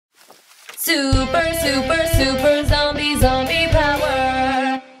Super, super, super zombie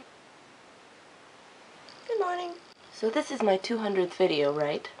power. Good morning. So this is my 200th video,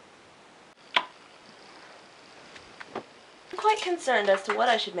 right? I'm quite concerned as to what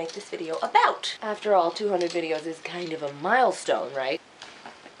I should make this video about. After all, 200 videos is kind of a milestone, right?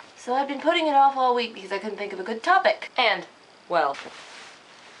 So I've been putting it off all week because I couldn't think of a good topic. And, well,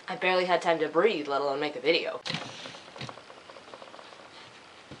 I barely had time to breathe, let alone make a video.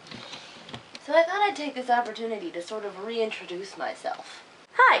 So I thought I'd take this opportunity to sort of reintroduce myself.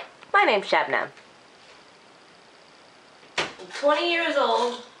 Hi, my name's Shabnam. I'm 20 years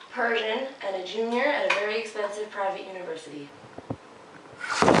old, Persian, and a junior at a very expensive private university.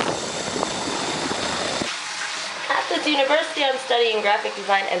 At this university, I'm studying graphic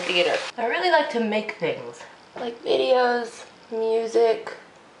design and theater. I really like to make things, like videos, music,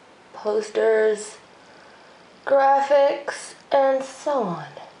 posters, graphics, and so on.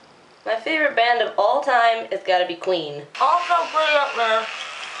 My favorite band of all time has got to be Queen. Also pretty up there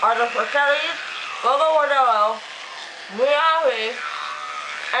are the Fratellis, Gogo Bordello, Miawi,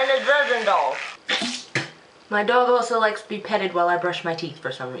 and the Dresden Dolls. My dog also likes to be petted while I brush my teeth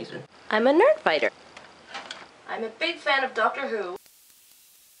for some reason. I'm a nerd fighter. I'm a big fan of Doctor Who,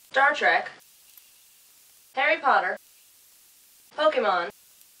 Star Trek, Harry Potter, Pokemon,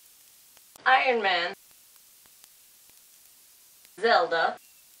 Iron Man, Zelda,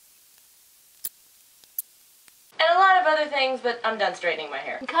 and a lot of other things, but I'm done straightening my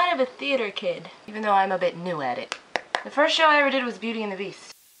hair. I'm kind of a theater kid, even though I'm a bit new at it. The first show I ever did was Beauty and the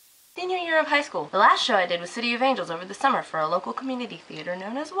Beast. Senior year of high school. The last show I did was City of Angels over the summer for a local community theater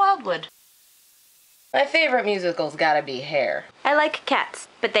known as Wildwood. My favorite musical's gotta be Hair. I like cats,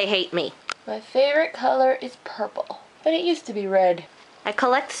 but they hate me. My favorite color is purple, but it used to be red. I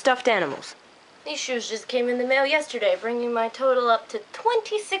collect stuffed animals. These shoes just came in the mail yesterday, bringing my total up to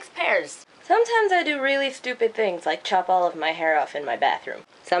 26 pairs. Sometimes I do really stupid things, like chop all of my hair off in my bathroom.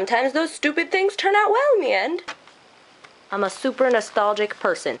 Sometimes those stupid things turn out well in the end. I'm a super nostalgic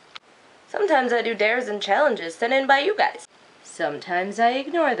person. Sometimes I do dares and challenges sent in by you guys. Sometimes I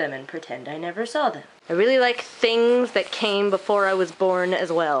ignore them and pretend I never saw them. I really like things that came before I was born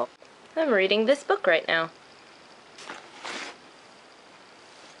as well. I'm reading this book right now.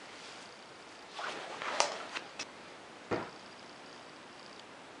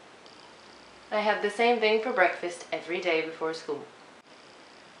 I have the same thing for breakfast every day before school.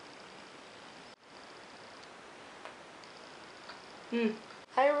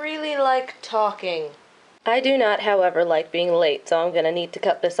 I really like talking. I do not, however, like being late, so I'm gonna need to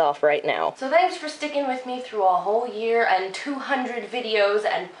cut this off right now. So thanks for sticking with me through a whole year and 200 videos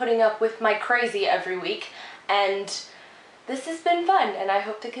and putting up with my crazy every week. And this has been fun, and I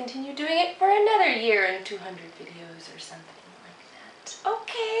hope to continue doing it for another year and 200 videos or something like that.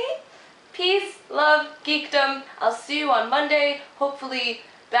 Okay? Peace, love, geekdom. I'll see you on Monday, hopefully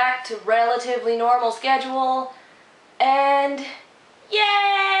back to relatively normal schedule. And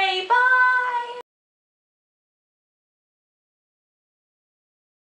yay! Bye!